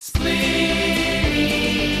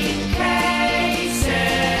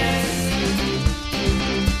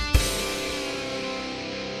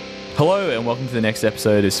Hello and welcome to the next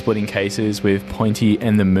episode of Splitting Cases with Pointy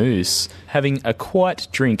and the Moose. Having a quiet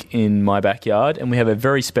drink in my backyard, and we have a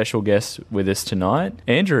very special guest with us tonight,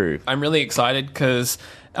 Andrew. I'm really excited because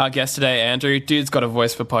our guest today, Andrew, dude's got a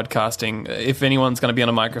voice for podcasting. If anyone's going to be on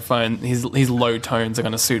a microphone, his low tones are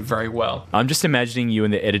going to suit very well. I'm just imagining you in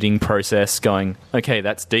the editing process going, okay,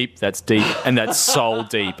 that's deep, and that's soul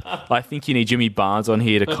deep. I think you need Jimmy Barnes on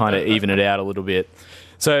here to kind of even it out a little bit.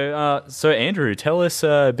 So Andrew, tell us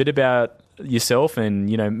a bit about yourself and,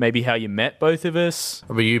 maybe how you met both of us.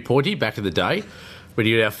 Remember you, Pointy, back in the day? We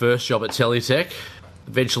did our first job at Teletech.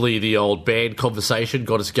 Eventually, the old band conversation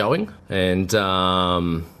got us going and,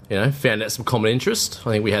 found out some common interest.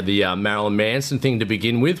 I think we had the Marilyn Manson thing to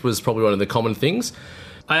begin with was probably one of the common things.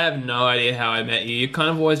 I have no idea how I met you. You're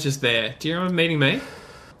kind of always just there. Do you remember meeting me?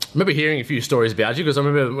 I remember hearing a few stories about you because I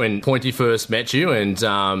remember when Pointy first met you and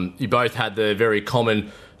you both had the very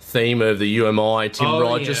common theme of the UMI Tim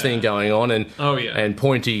Rogers thing going on. And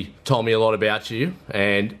Pointy told me a lot about you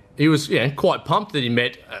and he was quite pumped that he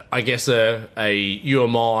met, I guess, a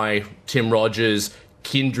UMI Tim Rogers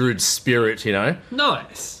kindred spirit,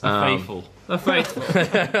 Nice. A faithful.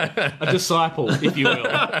 A disciple, if you will.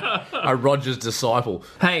 A Rogers disciple.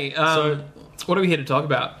 Hey, what are we here to talk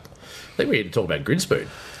about? I think we're here to talk about Grinspoon.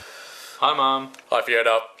 Hi, Mum. Hi,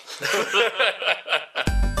 Fiona.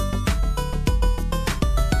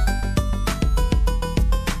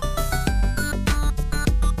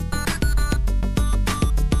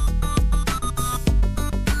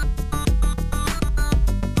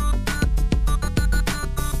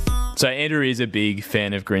 So Andrew is a big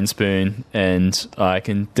fan of Grinspoon, and I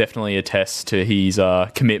can definitely attest to his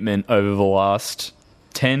commitment over the last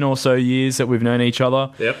 10 or so years that we've known each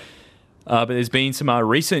other. Yep. But there's been some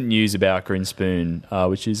recent news about Grinspoon,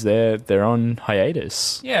 which is they're on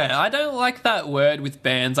hiatus. Yeah, I don't like that word with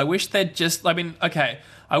bands. I wish they'd just...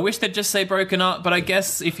 I wish they'd just say broken up, but I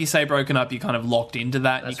guess if you say broken up, you're kind of locked into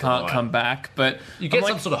that and you can't come back. But you get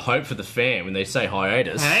some sort of hope for the fan when they say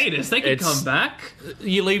hiatus. Hiatus, they could come back.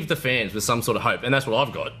 You leave the fans with some sort of hope, and that's what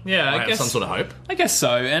I've got. Yeah, I guess some sort of hope. I guess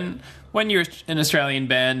so, and... When you're an Australian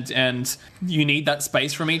band and you need that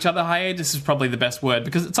space from each other, hiatus is probably the best word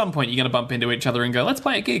because at some point you're going to bump into each other and go, let's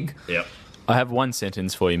play a gig. Yep. I have one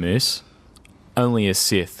sentence for you, Moose. Only a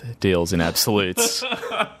Sith deals in absolutes.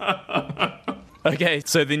 Okay,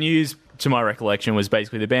 so the news, to my recollection, was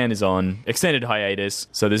basically the band is on extended hiatus,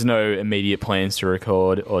 so there's no immediate plans to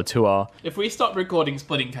record or tour. If we stop recording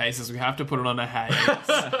Splitting Cases, we have to put it on a hiatus.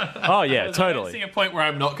 Oh, yeah, totally. I don't see a point where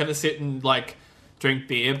I'm not going to sit and, drink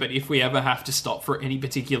beer, but if we ever have to stop for any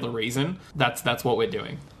particular reason, that's what we're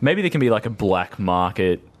doing. Maybe there can be a black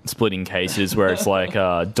market Splitting Cases where it's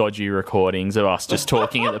dodgy recordings of us just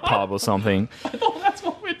talking at the pub or something. I thought that's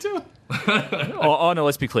what we're doing. Oh, no,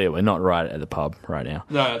 let's be clear. We're not right at the pub right now.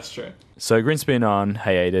 No, that's true. So Grinspoon on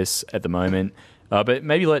hiatus at the moment. But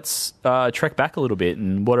maybe let's trek back a little bit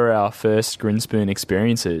and what are our first Grinspoon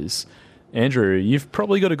experiences? Andrew, you've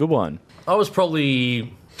probably got a good one. I was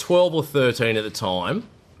probably 12 or 13 at the time.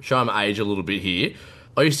 Show my age a little bit here.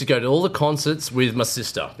 I used to go to all the concerts with my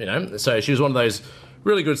sister, So she was one of those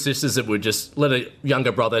really good sisters that would just let a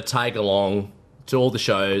younger brother tag along to all the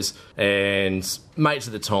shows, and mates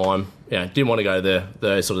at the time, didn't want to go to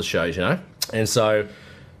those sort of shows, And so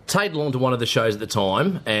tagged along to one of the shows at the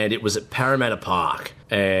time, and it was at Parramatta Park,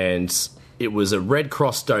 and it was a Red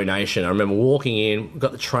Cross donation. I remember walking in,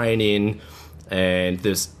 got the train in, and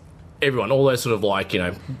there's everyone, all those sort of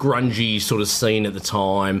grungy sort of scene at the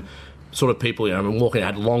time, sort of people, walking,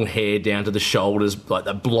 had long hair down to the shoulders, like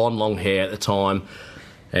the blonde long hair at the time,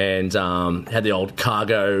 and had the old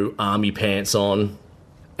cargo army pants on,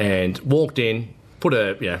 and walked in, put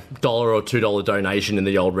a $1 or $2 donation in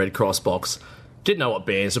the old Red Cross box. Didn't know what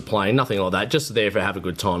bands were playing, nothing like that, just there for have a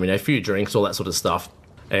good time, a few drinks, all that sort of stuff.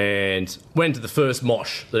 And went to the first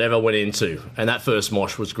mosh that I ever went into, and that first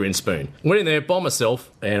mosh was Grinspoon. Went in there by myself,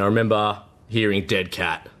 and I remember hearing Dead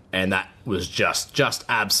Cat, and that was just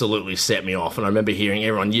absolutely set me off. And I remember hearing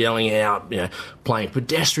everyone yelling out, playing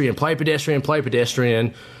Pedestrian, play Pedestrian, play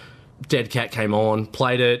Pedestrian. Dead Cat came on,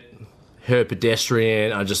 played it, heard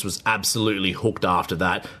Pedestrian. I just was absolutely hooked after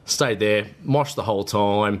that. Stayed there, moshed the whole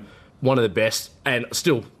time. One of the best, and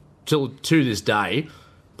still till to this day,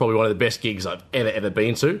 probably one of the best gigs I've ever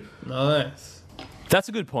been to. Nice. That's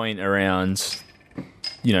a good point around,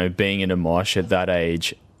 being in a mosh at that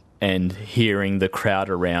age and hearing the crowd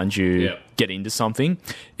around you get into something.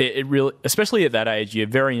 It really, especially at that age, you're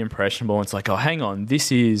very impressionable. It's like, oh, hang on,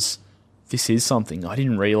 this is something. I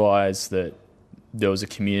didn't realise that there was a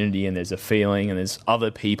community and there's a feeling and there's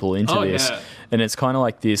other people into this. Yeah. And it's kind of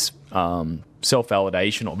like this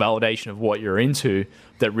self-validation or validation of what you're into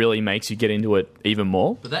that really makes you get into it even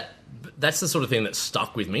more. But that's the sort of thing that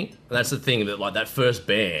stuck with me. And that's the thing that, like, that first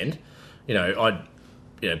band, I'd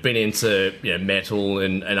been into metal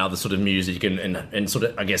and other sort of music and sort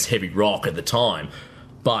of, I guess, heavy rock at the time.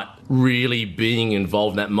 But really being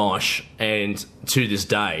involved in that mosh, and to this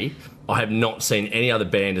day, I have not seen any other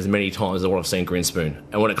band as many times as what I've seen Grinspoon.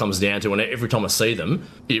 And when it comes down to it, every time I see them,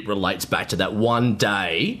 it relates back to that one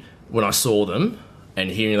day when I saw them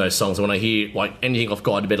and hearing those songs. When I hear, like, anything off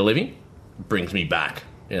Guide to Better Living, it brings me back.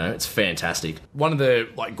 It's fantastic. One of the,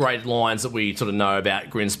 like, great lines that we sort of know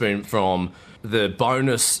about Grinspoon from the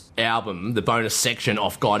bonus album, the bonus section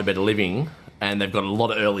off Guide to Better Living, and they've got a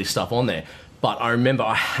lot of early stuff on there. But I remember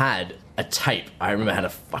I had a tape. I remember I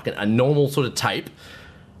had a normal sort of tape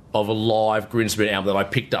of a live Grinspoon album that I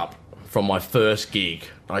picked up from my first gig.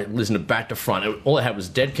 I listened to back to front. All I had was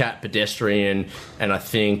Dead Cat, Pedestrian, and I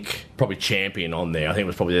think probably Champion on there. I think it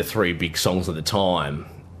was probably the 3 big songs at the time.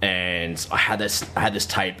 And I had this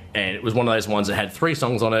tape, and it was one of those ones that had 3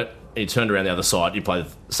 songs on it. And you turned around the other side, you play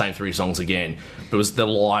the same 3 songs again. But it was the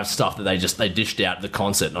live stuff that they dished out at the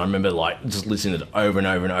concert, and I remember, like, just listening to it over and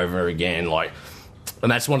over and over again, like.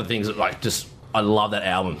 And that's one of the things that, like, just I love that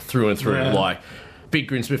album through and through. Yeah. Like, big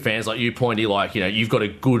Grinspoon fans like you, Pointy, like, you've got a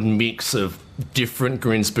good mix of different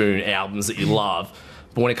Grinspoon albums that you love.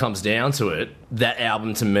 But when it comes down to it, that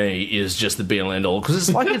album to me is just the be all end all, because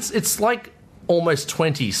it's like it's like almost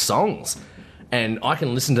 20 songs. And I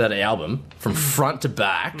can listen to that album from front to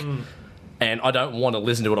back, and I don't want to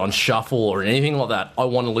listen to it on shuffle or anything like that. I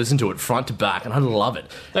want to listen to it front to back, and I love it.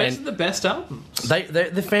 Those and are the best albums. they're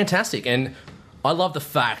fantastic, and I love the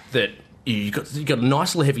fact that you got a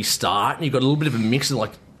nice little heavy start, and you've got a little bit of a mix of,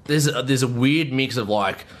 like, there's a weird mix of,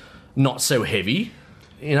 like, not so heavy.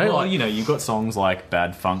 Well, you've got songs like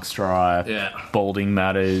Bad Funk Stripe, Yeah. Balding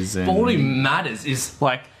Matters, and Balding Matters is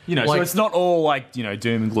like, so like- it's not all like,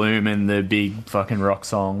 doom and gloom and the big fucking rock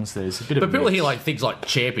songs. There's a bit of But people mix. hear, like, things like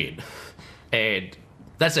Champion, and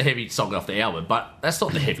that's a heavy song off the album, but that's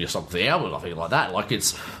not the heaviest song off the album, I think, like that. Like,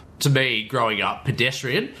 it's, to me, growing up,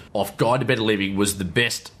 Pedestrian off Guide to Better Living was the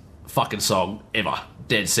best fucking song ever,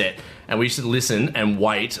 dead set. And we used to listen and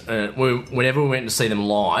wait. Whenever we went to see them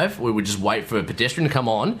live, we would just wait for Pedestrian to come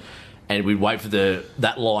on, and we'd wait for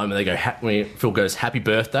that line when they go, when Phil goes, "Happy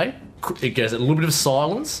Birthday." It goes a little bit of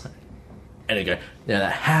silence, and it go,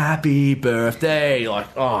 that "Happy Birthday." Like,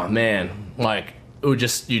 oh man, like, you'd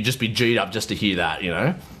just be G'd up just to hear that,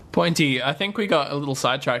 Pointy, I think we got a little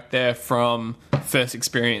sidetracked there from first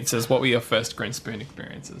experiences. What were your first Grinspoon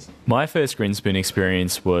experiences? My first Grinspoon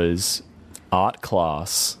experience was art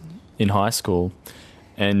class in high school,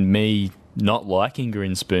 and me not liking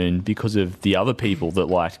Grinspoon because of the other people that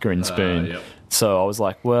liked Grinspoon. Yep. So I was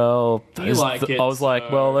like, well, You like it, I was like,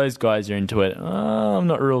 so- well, those guys are into it. I'm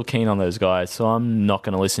not real keen on those guys, so I'm not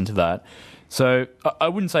going to listen to that. So I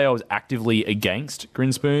wouldn't say I was actively against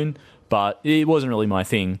Grinspoon, but it wasn't really my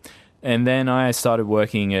thing. And then I started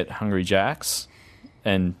working at Hungry Jack's,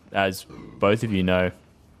 and as both of you know,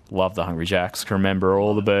 love the Hungry Jack's. Can remember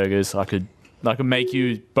all the burgers. I could make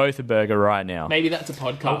you both a burger right now. Maybe that's a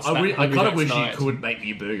podcast. I kind of wish you could make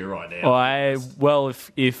me a burger right now. If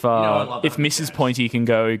love if Hungry Mrs. Pointy can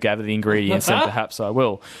go gather the ingredients, then perhaps I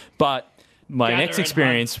will. But my Gather next and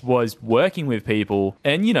experience was working with people,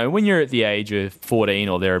 and when you're at the age of 14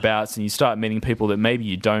 or thereabouts, and you start meeting people that maybe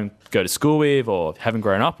you don't go to school with or haven't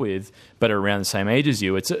grown up with, but are around the same age as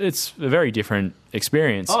you, it's a very different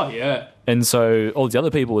experience. Oh, yeah. And so all the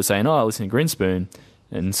other people were saying, "Oh, I listen to Grinspoon."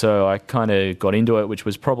 And so I kind of got into it, which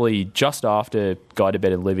was probably just after Guide to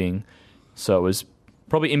Better Living. So it was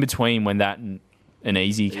probably in between when that and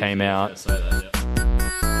Easy came out. Say that, yeah.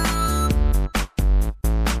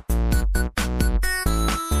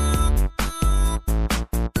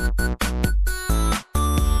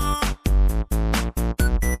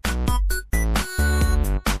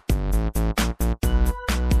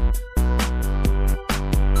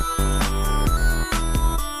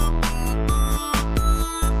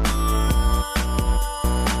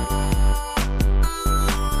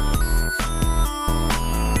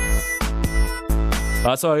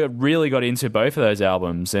 So I really got into both of those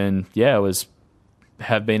albums, and yeah,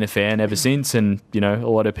 have been a fan ever since. And a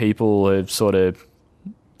lot of people have sort of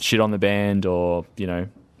shit on the band or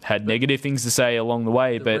had negative things to say along the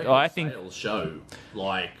way. But I think sales show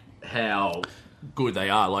like how good they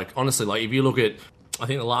are. Like, honestly, like, if you look at, I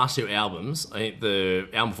think the last 2 albums, I think the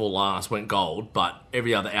album before last went gold, but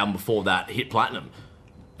every other album before that hit platinum.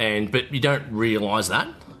 But you don't realise that,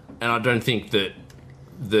 and I don't think that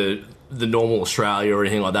the normal Australia or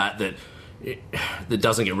anything like that that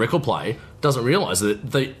doesn't get record play doesn't realise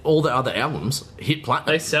that all the other albums hit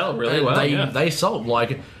platinum. They sell really well. They sold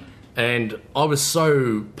and I was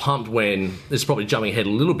so pumped when, this is probably jumping ahead a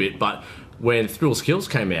little bit, but when Thrills Kills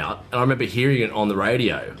came out, and I remember hearing it on the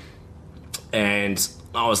radio, and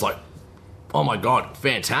I was like, oh my god,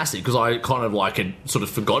 fantastic, because I kind of like had sort of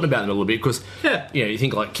forgotten about them a little bit, because you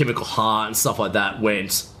think like Chemical Heart and stuff like that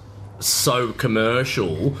went so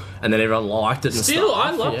commercial, and then everyone liked it and Still, stuff.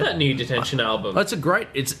 I love that New Detention album.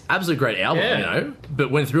 It's absolutely great album, But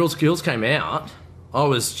when Thrills Kills came out, I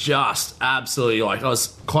was just absolutely I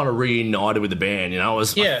was kind of reunited with the band,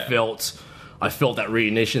 I felt that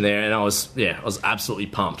reignition there, and I was absolutely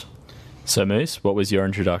pumped. So, Moose, what was your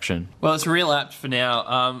introduction? Well, it's real apt for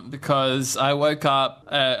now because I woke up,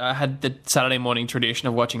 I had the Saturday morning tradition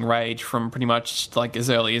of watching Rage from pretty much like as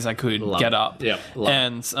early as I could get up. Yeah,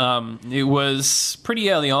 and it was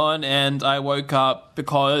pretty early on, and I woke up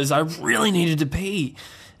because I really needed to pee.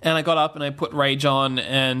 And I got up and I put Rage on,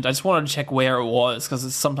 and I just wanted to check where it was,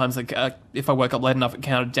 because sometimes if I woke up late enough, it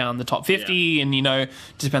counted down the top 50, and it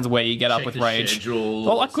just depends on where you get up with Rage. Schedule,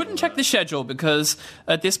 well, I couldn't check the schedule because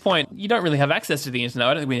at this point you don't really have access to the internet.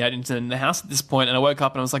 I don't think we had internet in the house at this point, and I woke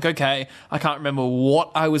up and I was like, okay, I can't remember what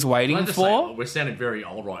I was waiting for. We're sounding very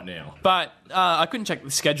old right now. But I couldn't check the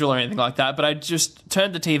schedule or anything like that, but I just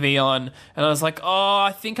turned the TV on and I was like,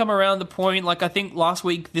 I think I'm around the point. Like, I think last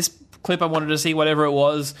week this clip I wanted to see, whatever it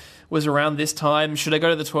was around this time. Should I go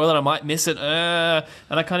to the toilet? I might miss it. And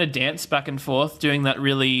I kind of danced back and forth doing that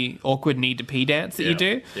really awkward need to pee dance that you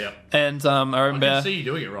do. Yeah. And I remember... I can see you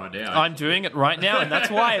doing it right now. I'm doing it right now, and that's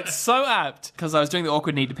why it's so apt, because I was doing the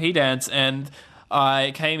awkward need to pee dance, and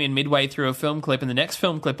I came in midway through a film clip, and the next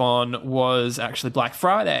film clip on was actually Black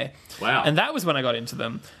Friday. Wow. And that was when I got into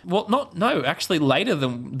them. Well, actually later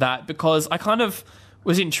than that, because I kind of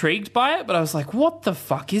was intrigued by it, but I was like, what the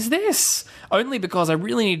fuck is this? Only because I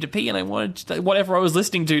really needed to pee and I wanted whatever I was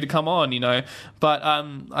listening to come on, But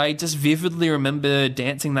I just vividly remember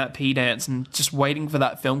dancing that pee dance and just waiting for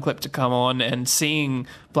that film clip to come on and seeing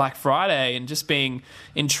Black Friday and just being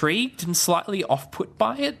intrigued and slightly off-put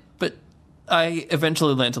by it, but I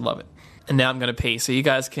eventually learned to love it. And now I'm going to pee, so you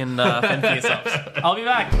guys can fend for yourselves. I'll be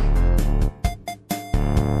back.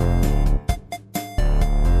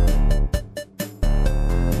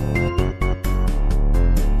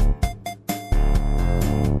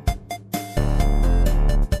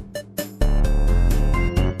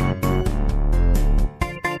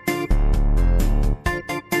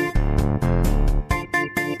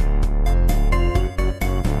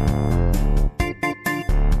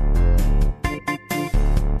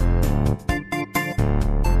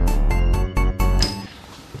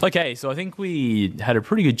 Okay, so I think we had a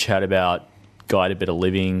pretty good chat about Guide to Better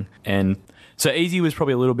Living, and so Easy was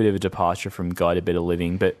probably a little bit of a departure from Guide to Better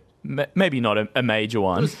Living, but maybe not a major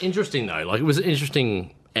one. It was interesting though. Like, it was an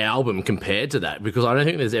interesting album compared to that, because I don't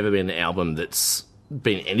think there's ever been an album that's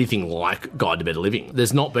been anything like Guide to Better Living.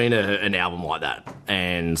 There's not been an album like that,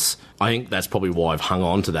 and I think that's probably why I've hung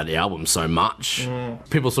on to that album so much.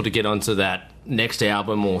 People sort of get onto that next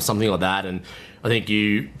album or something like that, and I think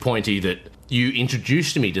you, Pointy, that you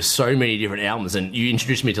introduced me to so many different albums, and you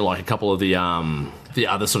introduced me to like a couple of the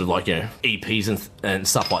other sort of like, EPs and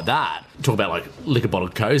stuff like that. Talk about like Liquor Bottle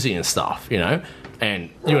Cozy and stuff, and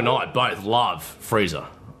you and I both love Freezer.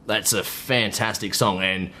 That's a fantastic song,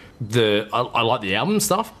 and I like the album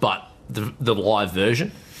stuff, but the live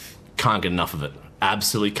version, can't get enough of it.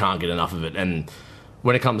 Absolutely can't get enough of it. And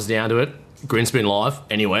when it comes down to it, Grinspoon live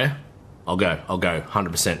anywhere, I'll go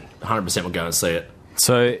 100% will go and see it.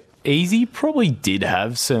 So Easy probably did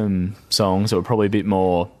have some songs that were probably a bit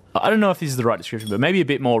more, I don't know if this is the right description, but maybe a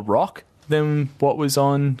bit more rock than what was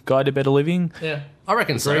on Guide to Better Living. Yeah, I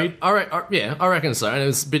reckon so. I reckon so. And it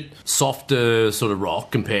was a bit softer sort of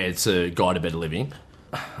rock compared to Guide to Better Living.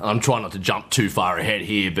 I'm trying not to jump too far ahead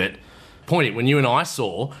here, but Pointy, when you and I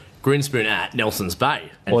saw Grinspoon at Nelson's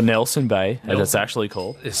Bay. Or Nelson Bay, as it's actually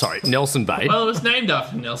called. Sorry, Nelson Bay. Well, it was named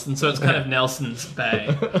after Nelson, so it's kind of Nelson's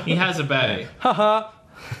Bay. He has a bay. Haha.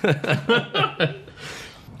 I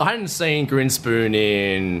hadn't seen Grinspoon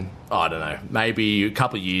in, I don't know, maybe a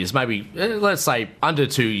couple of years, maybe, let's say, under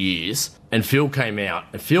 2 years, and Phil came out.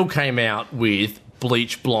 And Phil came out with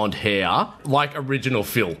bleach blonde hair, like original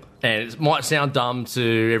Phil. And it might sound dumb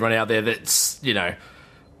to everyone out there that's,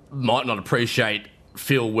 might not appreciate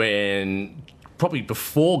Phil when, probably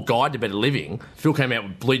before Guide to Better Living, Phil came out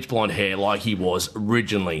with bleach blonde hair like he was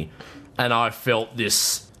originally. And I felt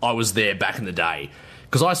I was there back in the day.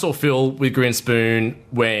 Because I saw Phil with Grinspoon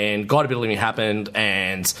when Guide to Better Living happened,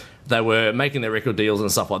 and They were making their record deals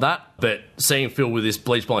and stuff like that. But seeing Phil with this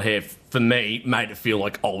bleach blonde hair, for me, made it feel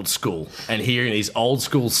like old school. And hearing these old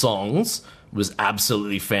school songs was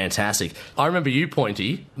absolutely fantastic. I remember you,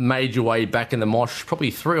 Pointy, made your way back in the mosh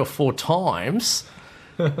probably 3 or 4 times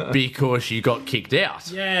because you got kicked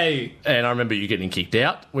out. Yay. And I remember you getting kicked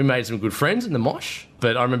out. We made some good friends in the mosh,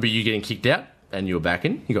 but I remember you getting kicked out and you were back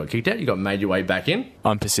in. You got kicked out, you got made your way back in.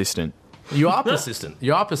 I'm persistent. You are persistent.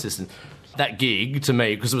 You are persistent. That gig, to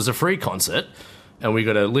me, because it was a free concert, and we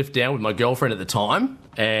got a lift down with my girlfriend at the time,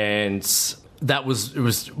 and that was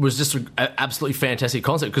just an absolutely fantastic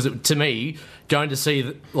concert, because to me, going to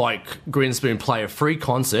see like Grinspoon play a free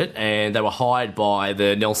concert, and they were hired by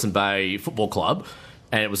the Nelson Bay Football Club,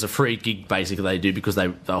 and it was a free gig basically they do because they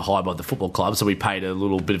were hired by the football club, so we paid a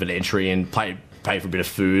little bit of an entry and paid for a bit of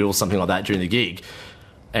food or something like that during the gig.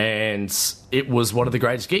 And it was one of the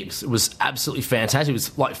greatest gigs. It was absolutely fantastic. It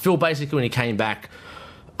was like Phil basically when he came back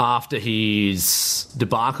after his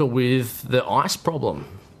debacle with the ice problem.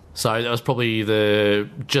 So that was probably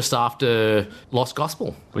just after Lost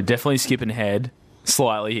Gospel. We're definitely skipping ahead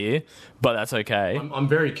slightly here, but that's okay. I'm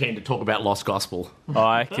very keen to talk about Lost Gospel.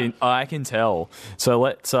 I can tell. So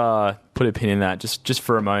let's put a pin in that just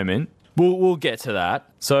for a moment. We'll get to that.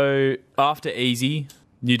 So after Easy,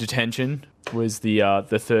 New Detention was the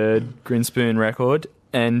third Grinspoon record,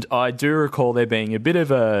 and I do recall there being a bit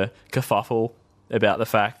of a kerfuffle about the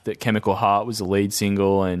fact that Chemical Heart was the lead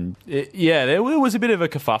single, and there was a bit of a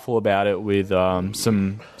kerfuffle about it with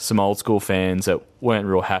some old school fans that weren't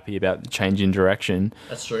real happy about the change in direction.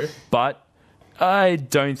 That's true. But I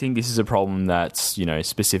don't think this is a problem that's,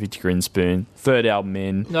 specific to Grinspoon. Third album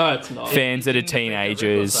in. No, it's not. Fans that are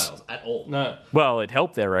teenagers. At all. No. Well, it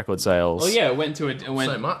helped their record sales. Oh yeah, it went to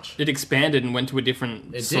so much. It expanded and went to a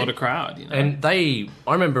different sort of crowd. And I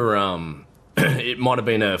remember it might have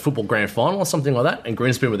been a football grand final or something like that, and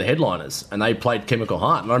Grinspoon were the headliners, and they played Chemical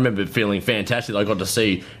Heart, and I remember feeling fantastic that I got to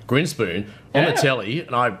see Grinspoon on the telly,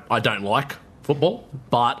 and I don't like football,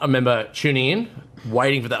 but I remember tuning in,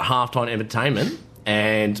 waiting for that halftime entertainment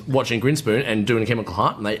and watching Grinspoon and doing Chemical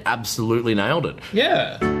Heart, and they absolutely nailed it.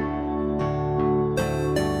 Yeah.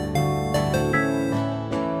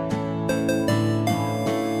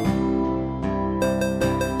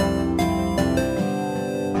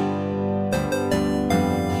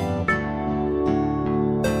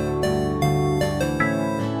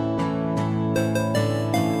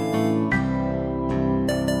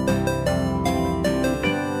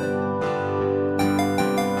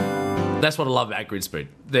 That's what I love about Grinspoon.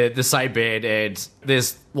 They're the same band, and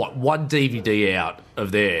there's, one DVD out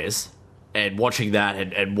of theirs, and watching that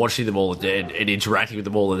and watching them all and interacting with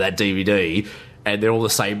them all in that DVD, and they're all the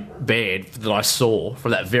same band that I saw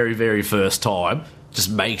from that very, very first time,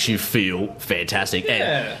 just makes you feel fantastic.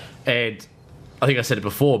 Yeah. And I think I said it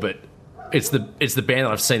before, but it's the band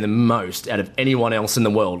that I've seen the most out of anyone else in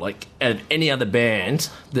the world, like out of any other band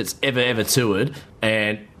that's ever toured,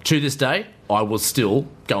 and to this day, I will still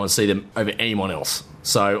go and see them over anyone else.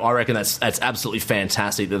 So I reckon that's absolutely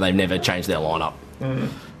fantastic that they've never changed their lineup. Mm.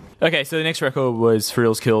 Okay, so the next record was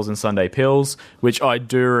Frills, Kills and Sunday Pills, which I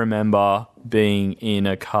do remember being in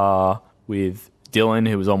a car with Dylan,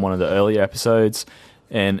 who was on one of the earlier episodes,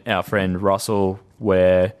 and our friend Russell,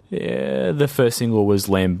 where the first single was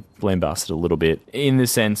lambasted a little bit, in the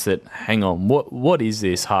sense that, hang on, what is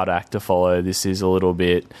this hard act to follow? This is a little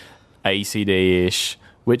bit ACD-ish,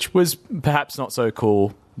 which was perhaps not so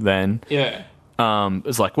cool then. Yeah. It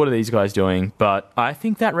was like, what are these guys doing? But I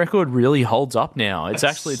think that record really holds up now. It's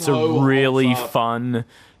a really fun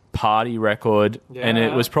party record, and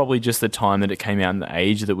it was probably just the time that it came out and the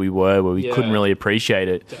age that we were, where we couldn't really appreciate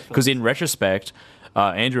it. Because in retrospect,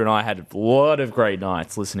 Andrew and I had a lot of great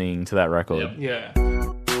nights listening to that record. Yep. Yeah.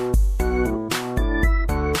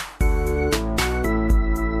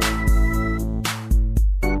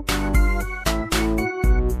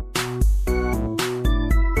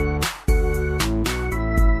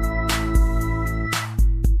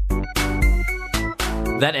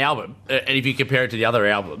 That album, and if you compare it to the other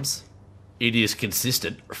albums, it is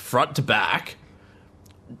consistent front to back,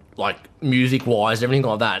 like music-wise, everything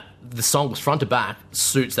like that. The songs front to back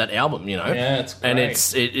suits that album, Yeah, it's great. And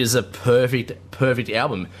it is a perfect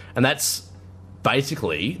album, and that's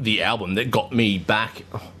basically the album that got me back.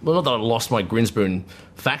 Well, not that I lost my Grinspoon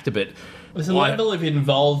factor, but There's a level of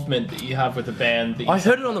involvement that you have with the band. That I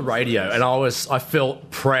heard it on the radio, and I felt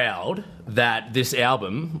proud that this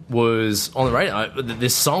album was on the radio.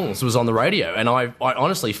 This songs was on the radio, and I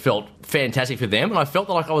honestly felt fantastic for them, and I felt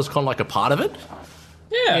like I was kind of like a part of it.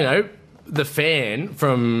 Yeah. The fan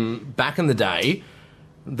from back in the day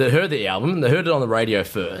that heard the album, they heard it on the radio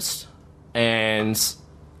first, and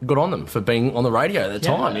good on them for being on the radio at the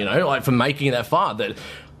time, you know, like for making it that far. That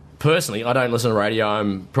personally, I don't listen to radio.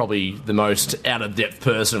 I'm probably the most out-of-depth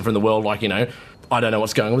person from the world, like, you know, I don't know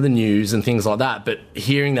what's going on with the news and things like that, but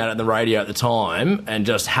hearing that at the radio at the time and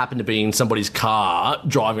just happened to be in somebody's car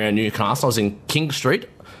driving around Newcastle. I was in King Street.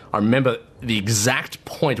 I remember the exact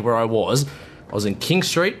point where I was. I was in King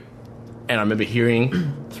Street, and I remember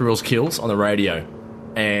hearing Thrills Kills on the radio,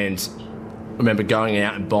 and I remember going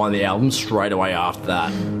out and buying the album straight away after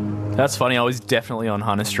that. That's funny. I was definitely on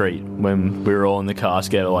Hunter Street when we were all in the car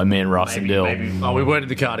together, like me and Russ and Dill. Oh, we weren't in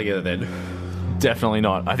the car together then. Definitely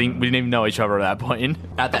not. I think we didn't even know each other at that point.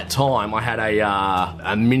 At that time, I had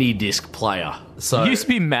a mini disc player. So You used to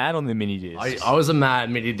be mad on the mini disc. I was a mad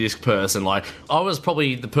mini disc person. Like, I was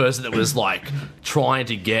probably the person that was like trying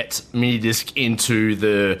to get mini disc into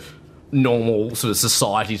the normal sort of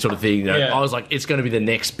society sort of thing. You know? Yeah. I was like, it's going to be the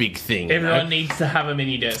next big thing. you know? Everyone needs to have a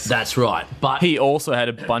mini disc. That's right. But He also had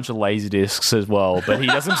a bunch of laser discs as well, but he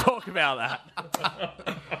doesn't talk about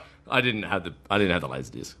that. I didn't have the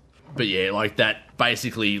laser disc. But yeah, like that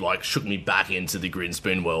basically like shook me back into the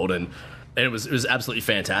Grinspoon world, and it was absolutely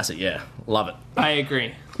fantastic. Yeah, love it. I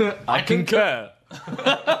agree. I concur.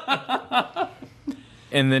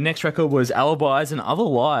 And the next record was Alibis and Other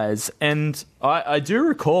Lies, and I do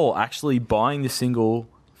recall actually buying the single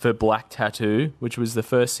for Black Tattoo, which was the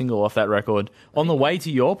first single off that record, on the way to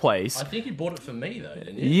your place. I think you bought it for me though,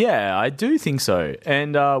 didn't you? Yeah, I do think so.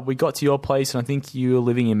 And we got to your place, and I think you were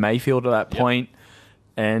living in Mayfield at that point.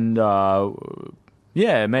 And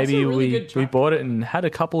yeah, maybe really good we track. bought it and had a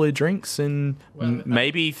couple of drinks and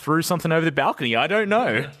maybe threw something over the balcony. I don't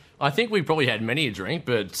know. I think we probably had many a drink,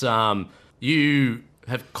 but you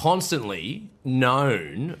have constantly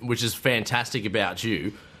known, which is fantastic about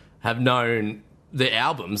you, have known the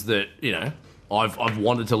albums that, you know, I've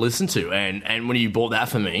wanted to listen to. And when you bought that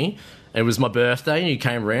for me, it was my birthday and you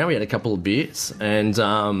came around, we had a couple of beers, and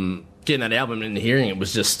getting that album and hearing it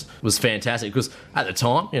was fantastic, because at the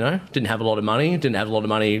time, you know, didn't have a lot of money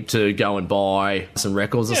to go and buy some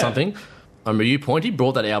records or something. I remember you, Pointy,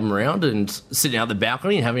 brought that album around and sitting out the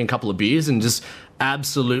balcony and having a couple of beers and just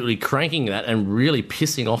absolutely cranking that and really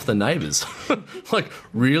pissing off the neighbours. Like,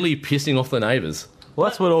 really pissing off the neighbours. Well,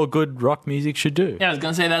 that's what all good rock music should do. Yeah, I was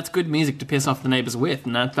going to say that's good music to piss off the neighbours with,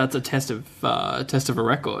 and that's a test of a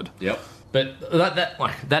record. Yep. But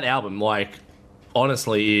that album, like,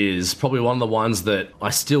 honestly is probably one of the ones that I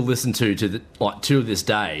still listen to this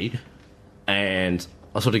day, and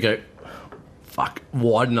I sort of go, fuck,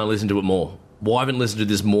 why didn't I listen to it more? Why haven't I listened to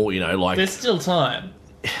this more? You know, like, There's still time.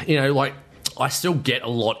 you know, like, I still get a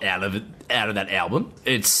lot out of that album.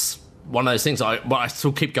 It's one of those things. I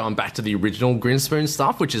still keep going back to the original Grinspoon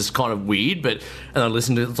stuff, which is kind of weird. And I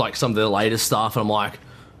listen to like some of the latest stuff, and I'm like,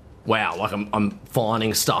 wow, like I'm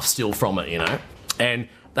finding stuff still from it, you know. And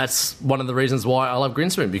that's one of the reasons why I love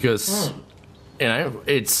Grinspoon, because you know,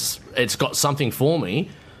 it's got something for me,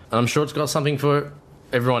 and I'm sure it's got something for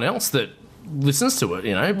everyone else that listens to it,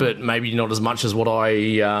 you know, but maybe not as much as what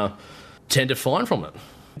I tend to find from it.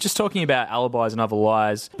 Just talking about Alibis and Other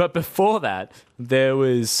Lies, but before that, there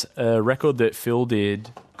was a record that Phil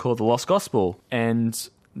did called The Lost Gospel, and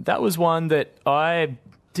that was one that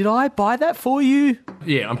Did I buy that for you?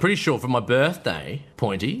 Yeah, I'm pretty sure for my birthday,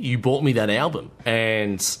 Pointy, you bought me that album.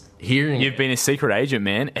 And hearing You've been a secret agent,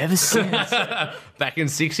 man, ever since. back in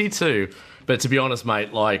 62. But to be honest,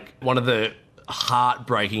 mate, like, one of the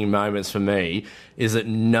heartbreaking moments for me is that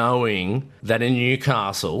knowing that in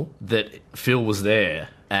Newcastle that Phil was there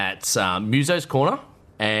at Muso's Corner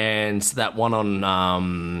and that one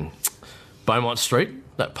on Beaumont Street,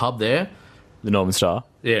 that pub there. The Northern Star.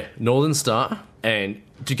 Yeah, Northern Star. And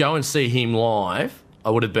to go and see him live,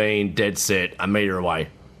 I would have been dead set a metre away.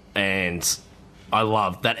 And I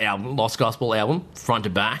love that album, Lost Gospel album, front to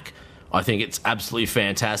back. I think it's absolutely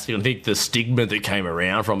fantastic. I think the stigma that came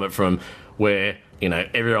around from it, from where, you know,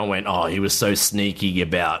 everyone went, oh, he was so sneaky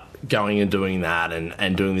about going and doing that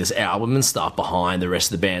and doing this album and stuff behind the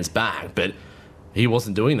rest of the band's back. But he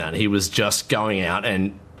wasn't doing that. He was just going out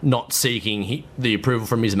and not seeking the approval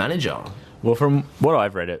from his manager. Well, from what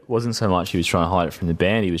I've read, it wasn't so much he was trying to hide it from the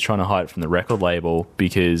band, he was trying to hide it from the record label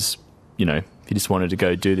because, you know, he just wanted to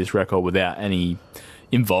go do this record without any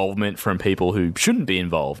involvement from people who shouldn't be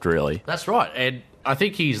involved, really. That's right. And I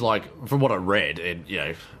think he's like, from what I read, and, you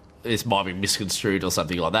know, this might be misconstrued or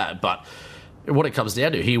something like that, but what it comes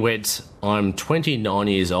down to, he went, I'm 29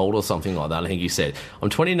 years old or something like that. I think he said, I'm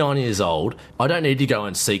 29 years old. I don't need to go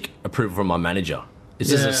and seek approval from my manager. It's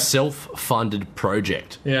just a self-funded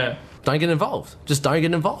project. Yeah. Don't get involved. Just don't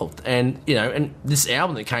get involved. And, you know, and this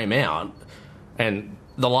album that came out, and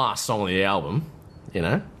the last song of the album, you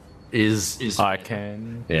know, is I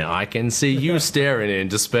can. yeah, I can see you staring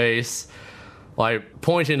into space. Like,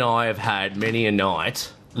 Point and I have had many a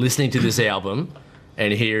night listening to this album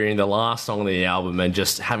and hearing the last song of the album and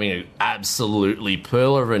just having an absolutely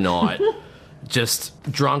pearl of a night. Just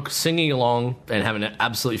drunk, singing along, and having an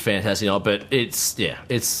absolutely fantastic night. But it's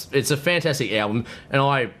a fantastic album, and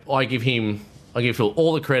I give Phil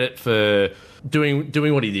all the credit for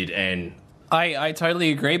doing what he did. And I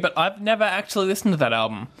totally agree, but I've never actually listened to that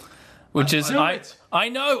album, which I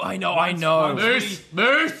know.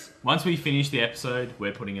 Moose. Once we finish the episode,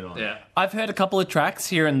 we're putting it on. Yeah. I've heard a couple of tracks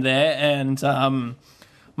here and there, and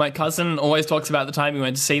my cousin always talks about the time he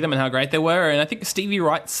went to see them and how great they were, and I think Stevie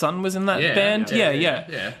Wright's son was in that band.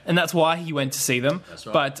 Yeah. And that's why he went to see them. That's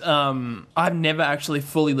right. But I've never actually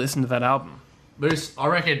fully listened to that album. Moose, I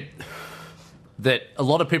reckon that a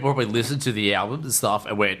lot of people probably listened to the album and stuff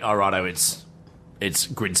and went, "Oh, righto, it's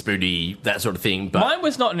Grinspoony," that sort of thing. But Mine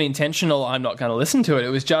was not an intentional, I'm not going to listen to it. It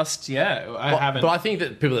was just, I haven't. But I think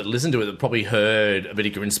that people that listened to it probably heard a bit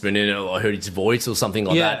of Grinspoon in it, or heard his voice or something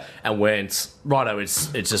like that, and went, "Righto,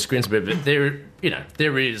 it's just Grinspoon." But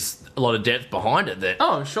there is a lot of depth behind it. That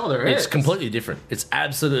Oh, sure there is. it's completely different. It's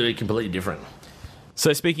absolutely completely different.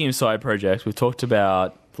 So speaking of side projects, we've talked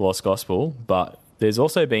about the Lost Gospel, but there's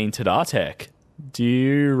also been Tadatek. Do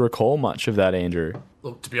you recall much of that, Andrew?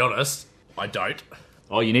 Look, to be honest, I don't.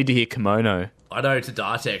 Oh, you need to hear Kimono. I know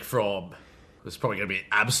Tadatek from. It's probably going to be an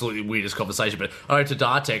absolutely weirdest conversation, but I know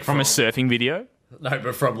Tadatek From a surfing video? No,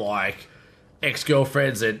 but from like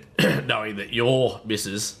ex-girlfriends and knowing that your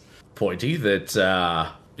Mrs. Pointy, that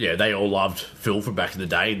they all loved Phil from back in the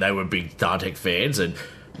day. They were big Tadatek fans, and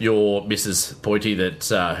your Mrs. Pointy, that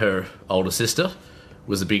her older sister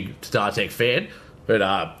was a big Tadatek fan.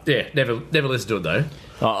 But never listened to it though.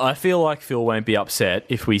 I feel like Phil won't be upset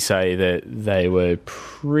if we say that they were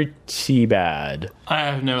pretty bad. I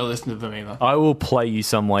have never listened to them either. I will play you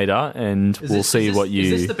some later, and we'll see what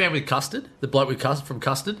you. Is this the band with Custard? The bloke with Custard from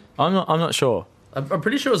Custard? I'm not sure. I'm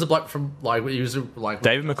pretty sure it was a bloke from like he was like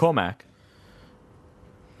David McCormack.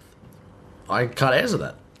 I can't answer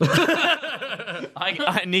that.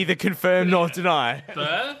 I neither confirm nor deny.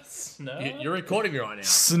 No. You're recording me right now.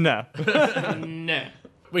 Snap. No.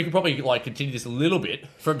 We could probably like continue this a little bit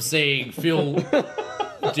from seeing Phil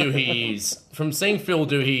do his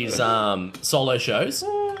solo shows.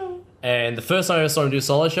 And the first time I ever saw him do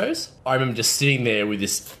solo shows, I remember just sitting there with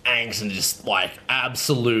this angst and just like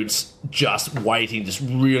absolute, just waiting, just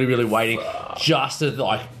really, really waiting, just to,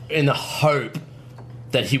 like in the hope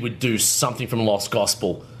that he would do something from Lost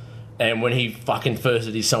Gospel. And when he fucking first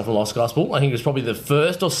did his song from Lost Gospel, I think it was probably the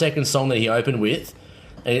first or second song that he opened with.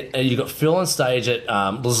 And you got Phil on stage at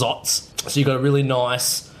Lazot's, so you got a really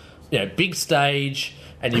nice, big stage,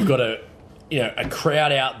 and you've got a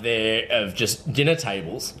crowd out there of just dinner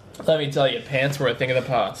tables. Let me tell you, pants were a thing of the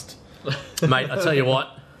past. Mate, I tell you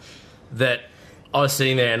what, that I was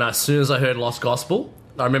sitting there, and as soon as I heard Lost Gospel,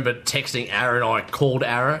 I remember texting Aaron. I called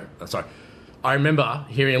Aaron. I remember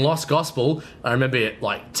hearing Lost Gospel. I remember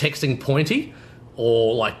like texting Pointy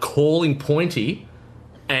or like calling Pointy.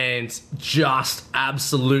 And just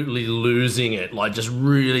absolutely losing it, like just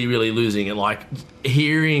really, really losing it. Like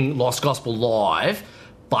hearing Lost Gospel live,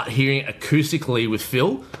 but hearing it acoustically with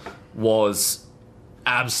Phil was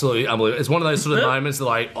absolutely unbelievable. It's one of those sort of moments that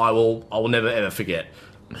I will never ever forget.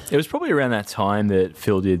 It was probably around that time that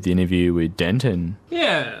Phil did the interview with Denton.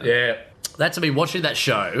 Yeah. That to me, watching that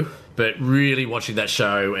show, but really watching that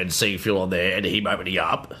show and seeing Phil on there and him opening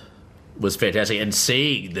up was fantastic. And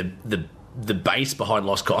seeing the base behind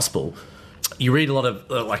Lost Gospel, you read a lot of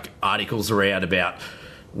like articles around about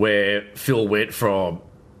where Phil went from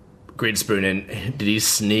Grinspoon and did his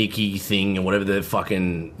sneaky thing and whatever the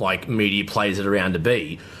fucking like media plays it around to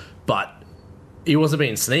be, but he wasn't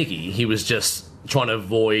being sneaky. He was just trying to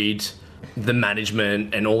avoid the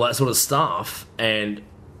management and all that sort of stuff. And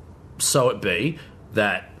so it be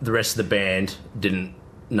that the rest of the band didn't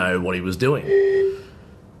know what he was doing.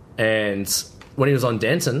 And when he was on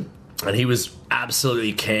Denton, and he was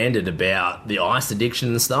absolutely candid about the ice addiction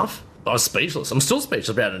and stuff, I was speechless. I'm still speechless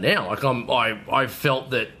about it now. Like I felt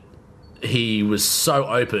that he was so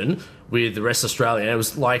open with the rest of Australia. And it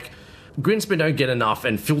was like Grinspoon don't get enough,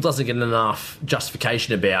 and Phil doesn't get enough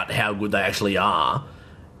justification about how good they actually are.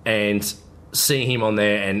 And seeing him on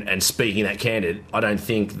there and speaking that candid, I don't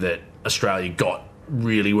think that Australia got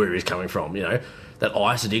really where he was coming from. That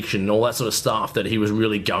ice addiction and all that sort of stuff that he was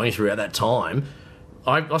really going through at that time.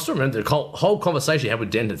 I still remember the whole conversation he had with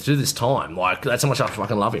Denton through this time. Like, that's how much I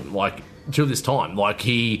fucking love him. Like, through this time. Like,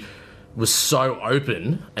 he was so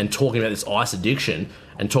open and talking about this ice addiction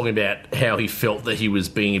and talking about how he felt that he was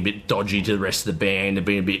being a bit dodgy to the rest of the band and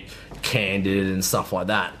being a bit candid and stuff like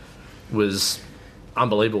that was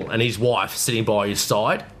unbelievable. And his wife sitting by his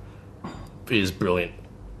side is brilliant.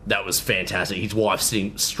 That was fantastic. His wife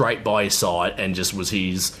sitting straight by his side and just was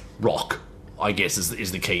his rock, I guess,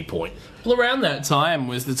 is the key point. Well, around that time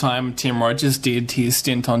was the time Tim Rogers did his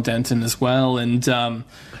stint on Denton as well, and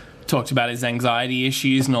talked about his anxiety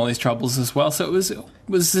issues and all his troubles as well. So it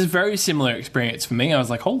was a very similar experience for me. I was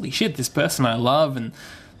like, holy shit, this person I love and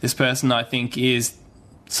this person I think is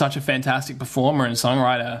such a fantastic performer and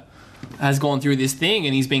songwriter has gone through this thing,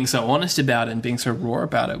 and he's being so honest about it and being so raw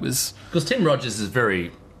about it. Was because Tim Rogers is a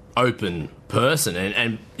very open person,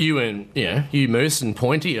 and you Moose and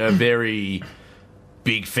Pointy are very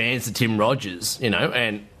big fans of Tim Rogers,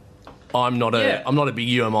 and I'm not a big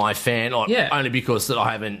UMI fan, only because that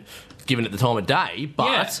I haven't given it the time of day,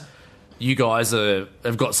 but you guys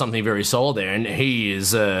have got something very solid there, and he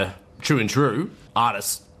is a true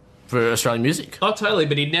artist for Australian music. Oh, totally,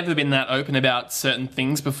 but he'd never been that open about certain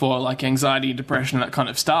things before, like anxiety, depression, that kind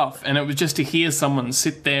of stuff, and it was just to hear someone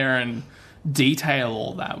sit there and detail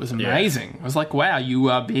all that was amazing. I was like, wow, you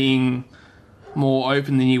are being more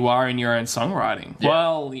open than you are in your own songwriting. Yeah.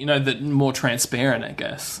 Well, more transparent, I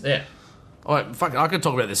guess. Yeah. I could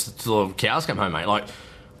talk about this till the cows come home, mate. Like,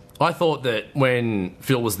 I thought that when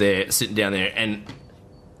Phil was there, sitting down there, and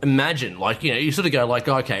imagine, you sort of go like,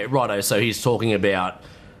 okay, righto, so he's talking about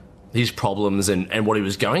his problems and what he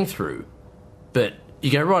was going through. But you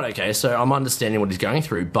go, right, okay, so I'm understanding what he's going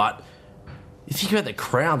through, but you think about the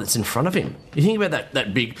crowd that's in front of him. You think about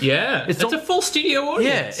that big... Yeah, it's a full studio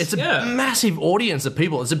audience. Yeah, it's a massive audience of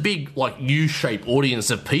people. It's a big, U-shaped audience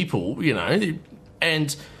of people,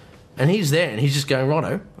 and he's there, and he's just going,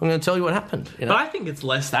 righto, I'm going to tell you what happened. But I think it's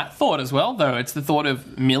less that thought as well, though. It's the thought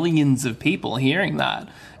of millions of people hearing that.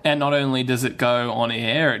 And not only does it go on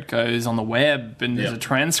air, it goes on the web, and there's a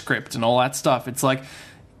transcript and all that stuff. It's like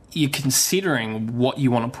you're considering what you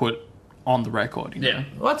want to put on the record. Yeah,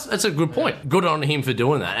 well, that's a good point. Good on him for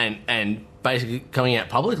doing that and basically coming out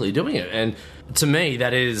publicly doing it. And to me,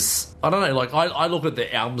 that is, I don't know, I look at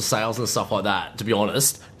the album sales and stuff like that, to be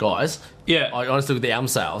honest, guys. Yeah. I honestly look at the album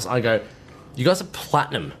sales. I go, you guys are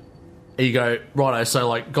platinum. And you go, righto, so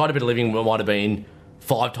Guide to Better Living might have been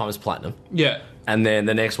 5 times platinum. Yeah. And then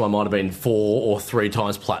the next one might have been 4 or 3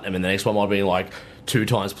 times platinum, and the next one might have been 2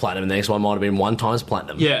 times platinum, and the next one might have been 1 times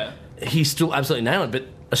platinum. Yeah. He's still absolutely nailed it,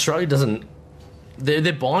 but Australia doesn't...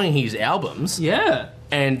 They're buying his albums. Yeah.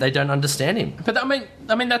 And they don't understand him. But I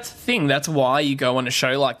mean that's the thing. That's why you go on a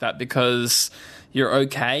show like that, because you're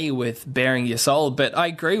okay with bearing your soul. But I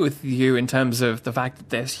agree with you in terms of the fact that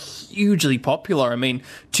they're hugely popular. I mean,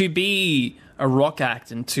 to be a rock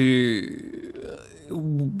act and to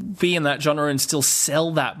be in that genre and still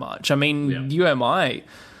sell that much. I mean, UMI,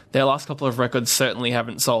 their last couple of records certainly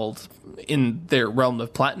haven't sold in their realm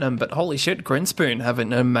of platinum, but holy shit, Grinspoon have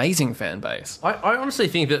an amazing fan base. I honestly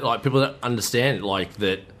think that people don't understand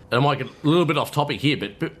that, and I might get a little bit off topic here,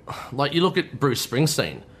 but you look at Bruce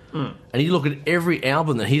Springsteen and you look at every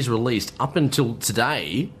album that he's released up until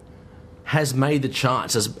today has made the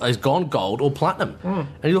charts, has gone gold or platinum. And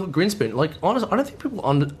you look at Grinspoon, honestly, I don't think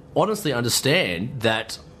people honestly understand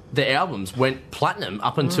that the albums went platinum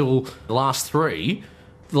up until the last 3.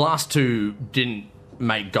 The last 2 didn't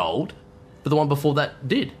make gold, but the one before that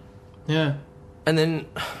did. Yeah. And then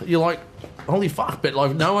you're like, holy fuck, but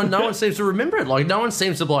no one seems to remember it. No one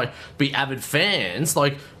seems to be avid fans.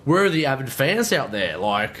 Where are the avid fans out there?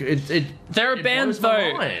 There are bands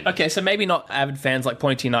though. Okay, so maybe not avid fans like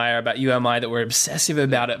Pointy and I are about UMI that were obsessive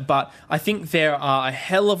about it, but I think there are a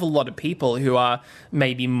hell of a lot of people who are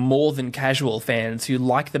maybe more than casual fans who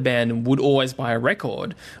like the band and would always buy a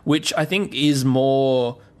record, which I think is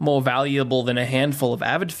more valuable than a handful of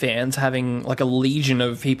avid fans having a legion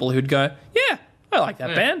of people who'd go, yeah, I like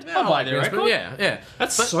that band. I'll buy their record. Yeah.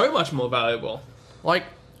 That's so much more valuable. I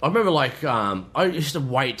remember, I used to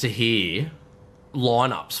wait to hear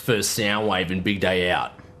lineups for Soundwave and Big Day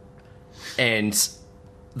Out. And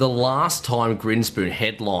the last time Grinspoon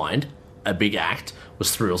headlined a big act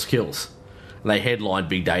was Thrills Kills. And they headlined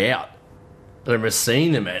Big Day Out. I remember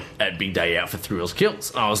seeing them at Big Day Out for Thrills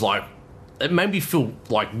Kills. And I was like, it made me feel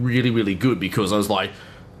really, really good, because I was like,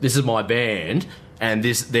 this is my band, and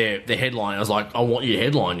their headline, I was like, I want you to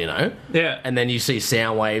headline, Yeah. And then you see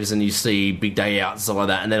Soundwaves and you see Big Day Out and stuff like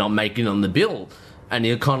that, and then I'm making on the bill, and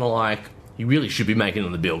you're kind of like, you really should be making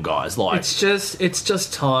on the bill, guys. It's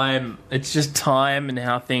just time. It's just time and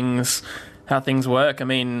how things how things work. I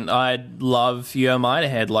mean, I'd love You Am I to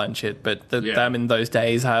headline shit, but them in those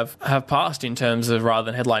days have passed in terms of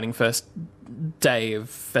rather than headlining first day of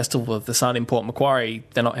Festival of the Sun in Port Macquarie,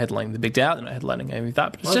 they're not headlining the Big Day Out, they're not headlining any of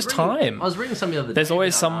that, but it's just time. I was reading something the other day. There's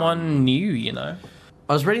always someone new, you know.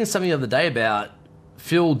 I was reading something the other day about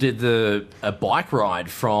Phil did a bike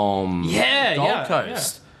ride from Gold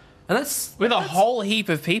Coast. And that's with a whole heap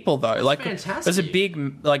of people though. Like fantastic. There's a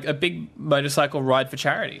big motorcycle ride for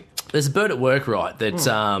charity. There's a bird at work, right,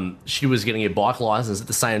 that she was getting a bike license at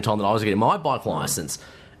the same time that I was getting my bike license.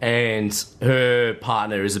 And her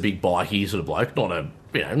partner is a big bikey sort of bloke,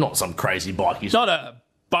 not some crazy bikey. Not a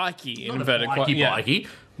bikey, not inverted a bikey.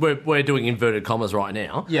 We're doing inverted commas right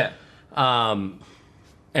now. Yeah.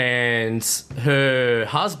 And her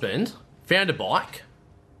husband found a bike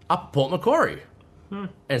up at Port Macquarie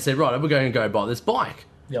and said, right, we're going to go buy this bike.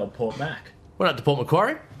 The old Port Mac. Went up to Port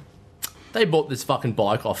Macquarie. They bought this fucking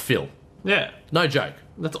bike off Phil. Yeah. No joke.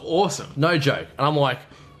 That's awesome. No joke. And I'm like,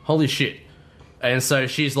 holy shit. And so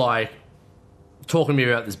she's like talking to me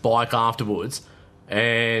about this bike afterwards.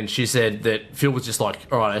 And she said that Phil was just like,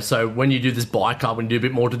 all right, so when you do this bike up and do a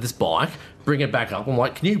bit more to this bike, bring it back up. I'm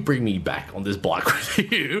like, can you bring me back on this bike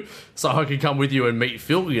with you so I can come with you and meet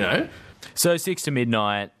Phil, you know? So 6 to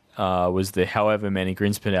Midnight was the however many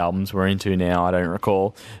Grinspoon albums we're into now, I don't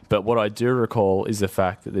recall. But what I do recall is the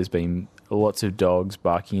fact that there's been lots of dogs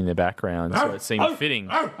barking in the background, so it seemed fitting.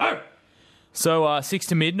 So 6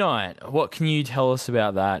 to Midnight, what can you tell us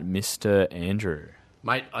about that, Mr. Andrew?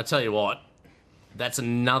 Mate, I tell you what, that's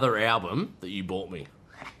another album that you bought me.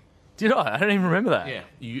 Did I? I don't even remember that. Yeah,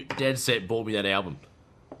 you dead set bought me that album.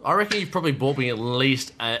 I reckon you've probably bought me at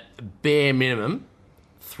least a bare minimum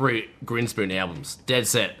 3 Grinspoon albums. Dead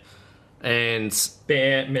set. And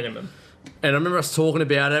bare minimum. And I remember us talking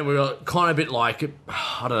about it, and we were kind of a bit like,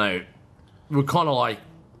 I don't know, we were kind of like,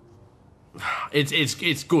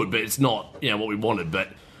 it's good, but it's not, what we wanted. But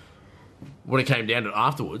when it came down to it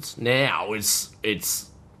afterwards, now it's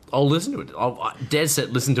I'll listen to it. I'll dead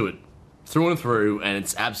set listen to it through and through, and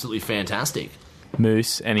it's absolutely fantastic.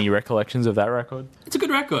 Moose, any recollections of that record? It's a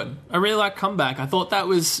good record. I really like Comeback. I thought that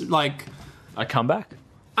was like a comeback.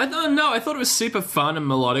 I don't know. I thought it was super fun and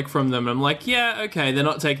melodic from them. I'm like, yeah, okay, they're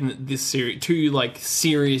not taking this too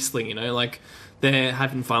seriously, like they're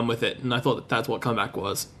having fun with it. And I thought that's what Comeback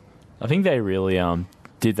was. I think they really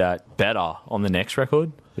did that better on the next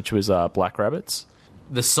record, which was Black Rabbits.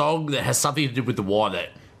 The song that has something to do with the wire that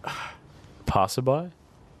Passerby?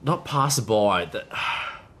 Not Passerby,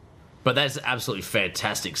 but that's an absolutely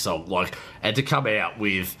fantastic song. And to come out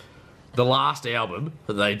with the last album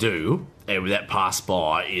that they do, and with that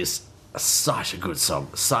Passerby is such a good song.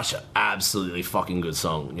 Such an absolutely fucking good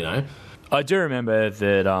song, I do remember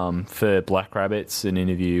that for Black Rabbits, an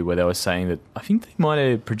interview where they were saying that I think they might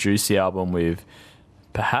have produced the album with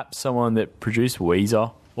perhaps someone that produced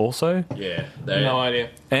Weezer also. Yeah. No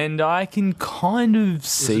idea. And I can kind of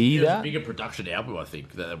see that. It was that. a bigger production album, I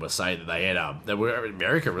think, that they were saying that they had, they were in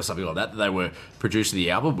America or something like that they were producing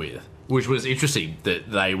the album with, which was interesting that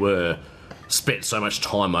they were spent so much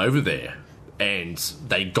time over there and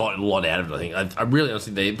they got a lot out of it, I think. I really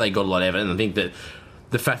honestly think they got a lot out of it, and I think that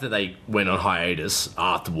the fact that they went on hiatus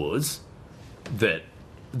afterwards, that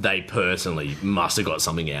they personally must have got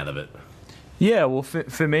something out of it. Yeah, well,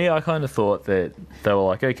 for me, I kind of thought that they were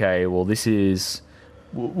like, okay, well,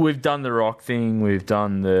 we've done the rock thing, we've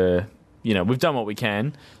done we've done what we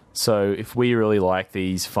can, so if we really like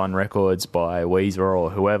these fun records by Weezer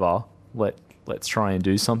or whoever, let's try and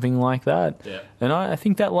do something like that. Yeah. And I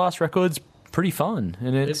think that last record's pretty fun,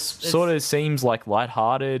 and it sort of seems like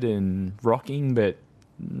lighthearted and rocking, but,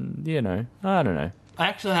 I don't know. I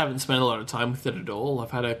actually haven't spent a lot of time with it at all.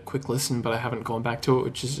 I've had a quick listen, but I haven't gone back to it,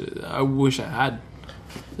 which is I wish I had.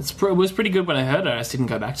 It was pretty good when I heard it. I just didn't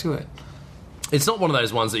go back to it. It's not one of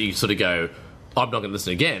those ones that you sort of go, I'm not going to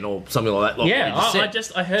listen again, or something like that.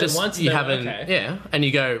 I heard it once. You haven't, yeah, and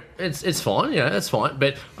you go, it's fine, it's fine.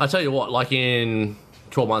 But I tell you what, like in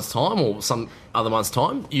 12 months' time or some other month's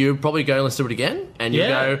time, you probably go and listen to it again, and you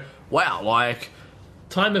go, wow,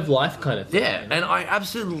 time of life kind of thing. Yeah, and I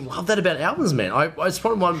absolutely love that about albums, man. It's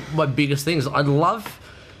probably one of my biggest things. I love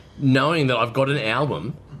knowing that I've got an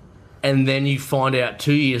album, and then you find out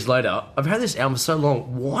 2 years later, I've had this album so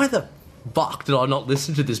long, why the fuck did I not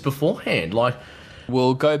listen to this beforehand?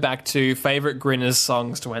 We'll go back to favourite Grinners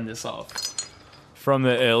songs to end this off. From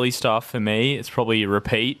the early stuff for me, it's probably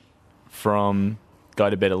Repeat from Guide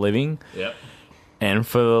to Better Living. Yep. And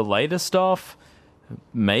for the later stuff,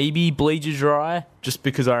 maybe Bleed You Dry, just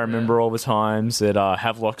because I remember all the times at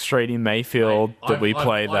Havelock Street in Mayfield that we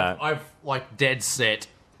played that. I've dead set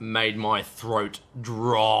made my throat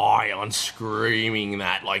dry on screaming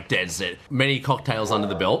that, like, dead set. Many cocktails under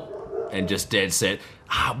the belt, and just dead set,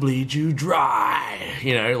 I'll bleed you dry.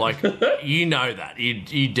 You know, like, you know that.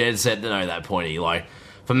 You dead set to know that, Pointy. Like,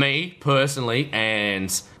 for me, personally, and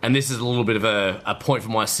this is a little bit of a point for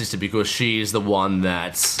my sister, because she is the one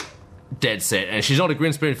that's dead set, and she's not a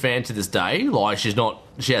Grinspoon fan to this day. Like,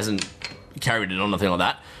 she hasn't carried it on, nothing like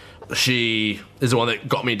that. She is the one that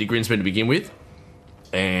got me into Grinspoon to begin with.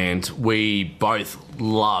 And we both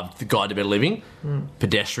loved The Guide to Better Living.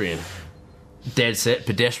 Pedestrian. Dead set.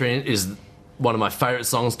 Pedestrian is one of my favourite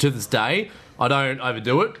songs to this day. I don't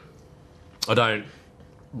overdo it. I don't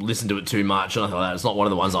listen to it too much. And I thought it's not one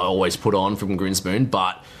of the ones I always put on from Grinspoon.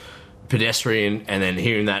 But Pedestrian, and then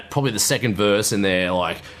hearing that, probably the second verse in there,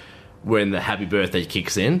 like, when the Happy Birthday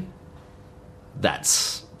kicks in,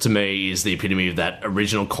 that's, to me, is the epitome of that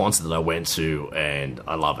original concert that I went to, and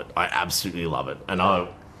I love it. I absolutely love it. And I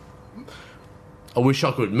wish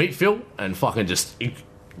I could meet Phil and fucking just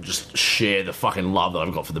share the fucking love that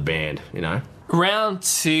I've got for the band, you know? Around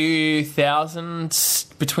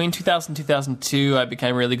 2000, between 2000 and 2002, I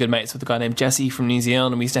became really good mates with a guy named Jesse from New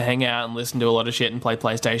Zealand, and we used to hang out and listen to a lot of shit and play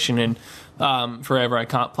PlayStation, and forever I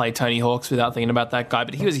can't play Tony Hawk's without thinking about that guy,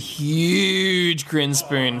 but he was a huge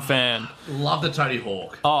Grinspoon fan. Love the Tony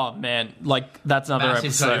Hawk. Oh, man, like, that's another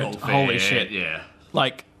Massive Tony episode. Hawk fan. Holy shit. Yeah.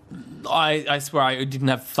 Like, I swear I didn't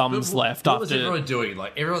have thumbs left what after... was everyone doing?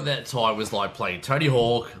 Like, everyone at that time was, like, playing Tony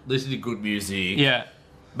Hawk, listening to good music. Yeah.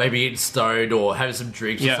 Maybe getting stoned or having some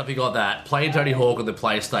drinks or something like that. Playing Tony Hawk on the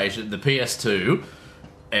PlayStation, the PS2,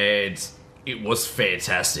 and it was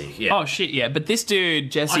fantastic. Yeah. Oh, shit, yeah. But this dude,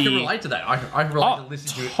 Jesse... I can relate to that. I can relate to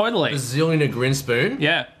listening totally. to a zillion of Grinspoon.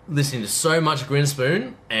 Yeah. Listening to so much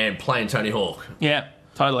Grinspoon and playing Tony Hawk. Yeah,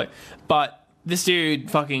 totally. But this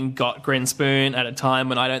dude fucking got Grinspoon at a time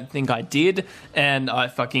when I don't think I did, and I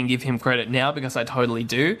fucking give him credit now because I totally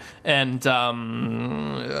do. And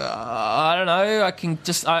I don't know,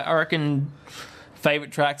 I reckon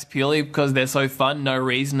favourite tracks purely because they're so fun, No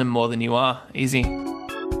Reason and More Than You Are. Easy.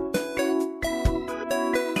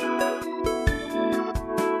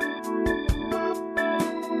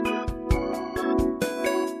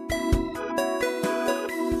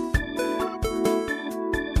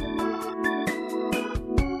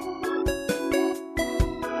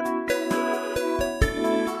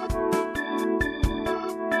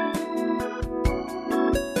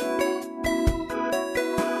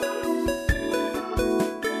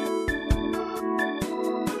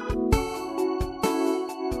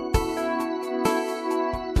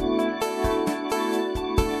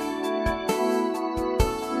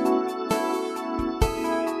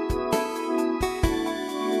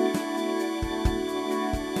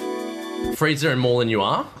 Freezer and More Than You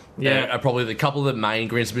Are. Yeah. Are probably the couple of the main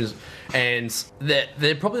Grinspoons, and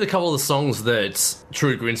they're probably the couple of the songs that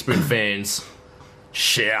true Grinspoon fans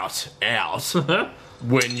shout out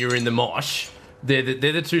when you're in the mosh. They're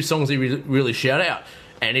the two songs that you really shout out.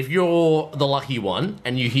 And if you're the lucky one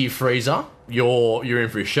and you hear Freezer, you're in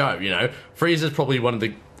for a show, you know. Freezer's probably one of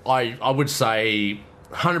the, I would say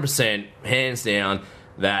 100% hands down,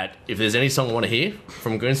 that if there's any song I want to hear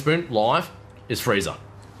from Grinspoon live, is Freezer.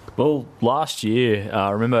 Well, last year, I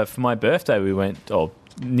remember for my birthday, we went, both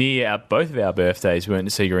of our birthdays, we went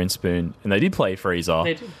to see Grinspoon, and they did play Freezer.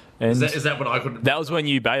 They did. And Is that what I could... that was when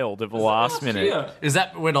you bailed at the last minute. Yeah. Is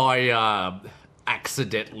that when I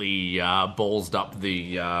accidentally ballsed up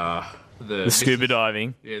the Scuba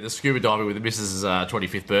diving. Yeah, the scuba diving with the missus'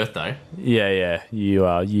 25th birthday. Yeah.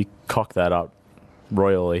 You cocked that up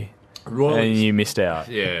royally. And you missed out.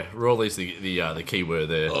 Yeah, royally's the key word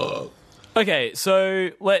there. Okay,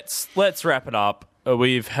 so let's wrap it up.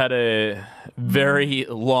 We've had a very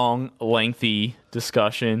long, lengthy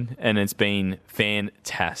discussion, and it's been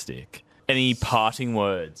fantastic. Any parting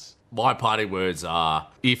words? My parting words are,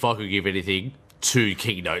 if I could give anything, 2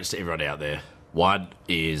 key notes to everyone out there. One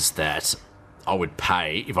is that I would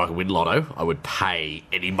pay, if I could win Lotto, I would pay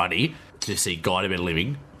any money to see Guide to Better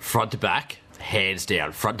Living front to back, hands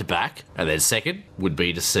down, front to back. And then second would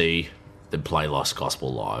be to see them play Lost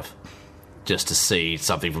Gospel live. Just to see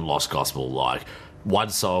something from Lost Gospel, like one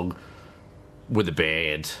song with the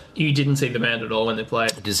band. You didn't see the band at all when they played?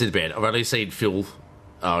 Didn't see the band. I've only seen Phil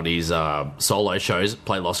on his solo shows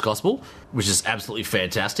play Lost Gospel, which is absolutely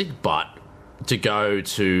fantastic, but to go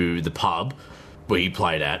to the pub where he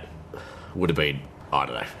played at would have been, I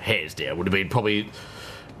don't know, hands down, would have been probably,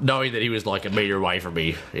 knowing that he was like a metre away from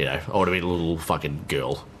me, you know, I would have been a little fucking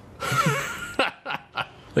girl.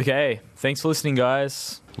 Okay, thanks for listening,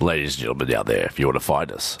 guys. Ladies and gentlemen out there, if you want to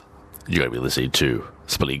find us, you're going to be listening to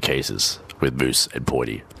Splitting Cases with Moose and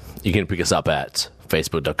Pointy. You can pick us up at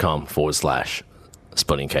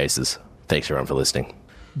facebook.com/splitting cases. Thanks everyone for listening.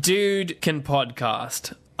 Dude Can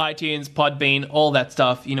Podcast. iTunes, Podbean, all that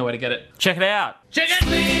stuff. You know where to get it. Check it out. Check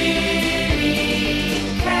it!